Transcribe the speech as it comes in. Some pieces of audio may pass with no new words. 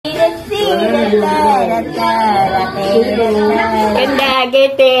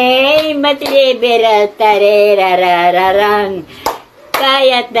Kendagite matlibira tarirarararang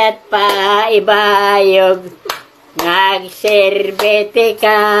kayat dat pa ibayog ngagserbete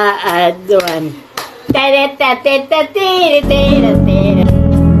ka aduan taretatetatiritiratira.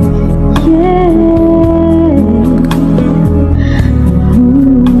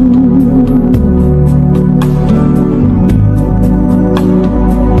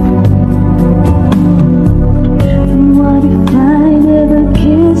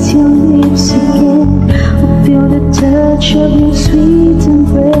 Touch of your sweet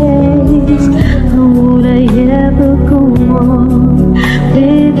embrace. How would I ever go on?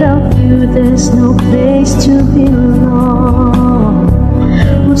 Without you there's no place to belong.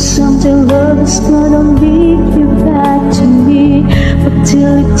 Well, someday love is gonna lead you back to me, but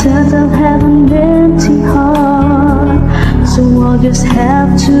till it does I'll have an empty heart. So I'll just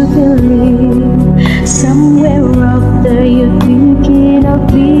have to believe somewhere up there you're thinking of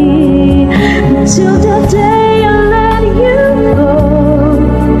me. Until the day I let you go,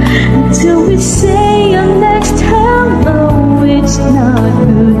 until we say our next hello, it's not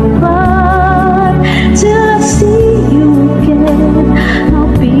goodbye. Till I see you again,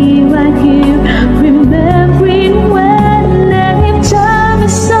 I'll be right here, remembering when any time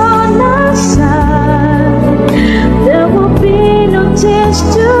is on our side. There will be no tears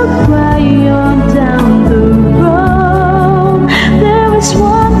to cry on down the road. There is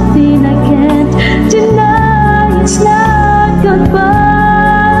one thing I can't deny, it's not goodbye.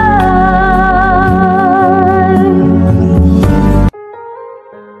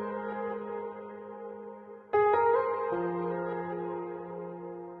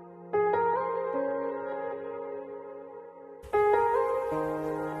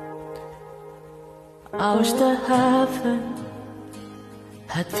 I wish that heaven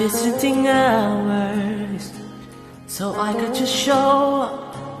had visiting hours, so I could just show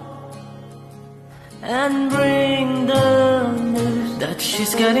up and bring the news that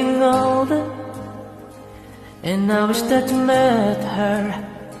she's getting older. And I wish that you met her,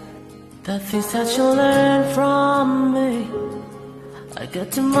 the things that you learned from me, I got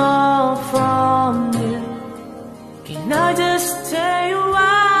them all from you. Can I just tell you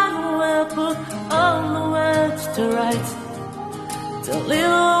I will put all the words to right? The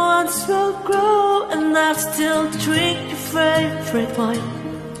little ones will grow and I'll still drink your favorite wine.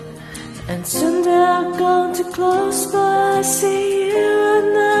 And soon they're going to close, but I see you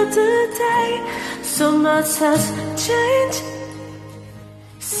another day. So much has changed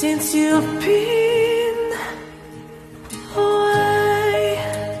since you've been away.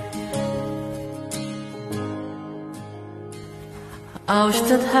 I wish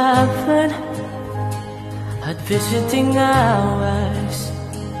that heaven had visiting hours,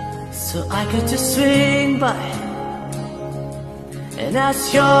 so I could just swing by and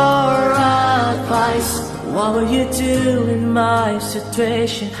ask your advice. What would you do in my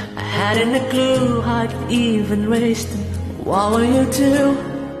situation? I hadn't a clue I could even raise them. What will you do?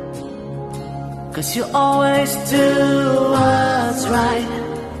 Cause you always do what's right.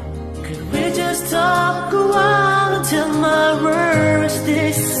 Could we just talk a while until my worries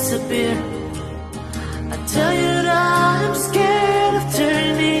disappear? I tell you that I'm scared of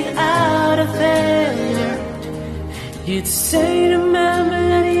turning out a failure. You'd say remember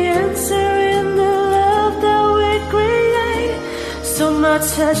that the answer in the love that we create. So much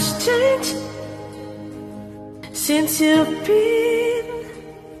has changed since you've been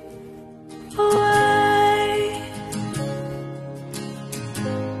away.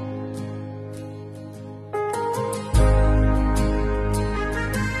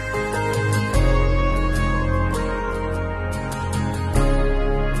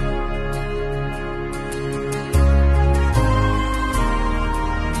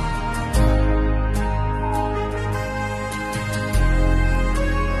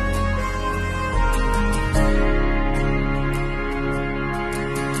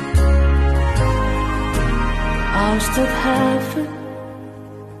 I wish that heaven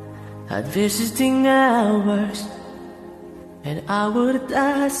had visiting hours, and I would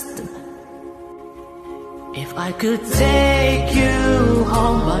ask them if I could take you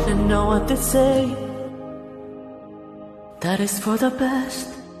home. But I know what they say, that is for the best.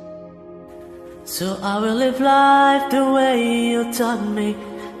 So I will live life the way you taught me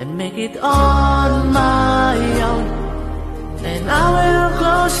and make it on my own. And I will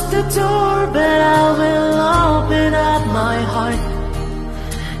close the door, but I will open up my heart.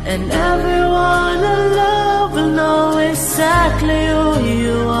 And everyone I love will know exactly who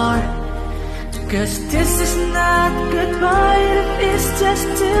you are. Cause this is not goodbye, it's just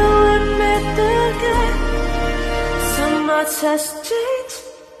you and me. much has changed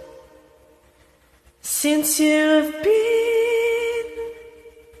since you've been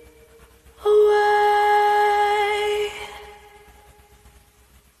away.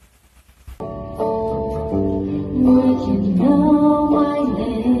 We can know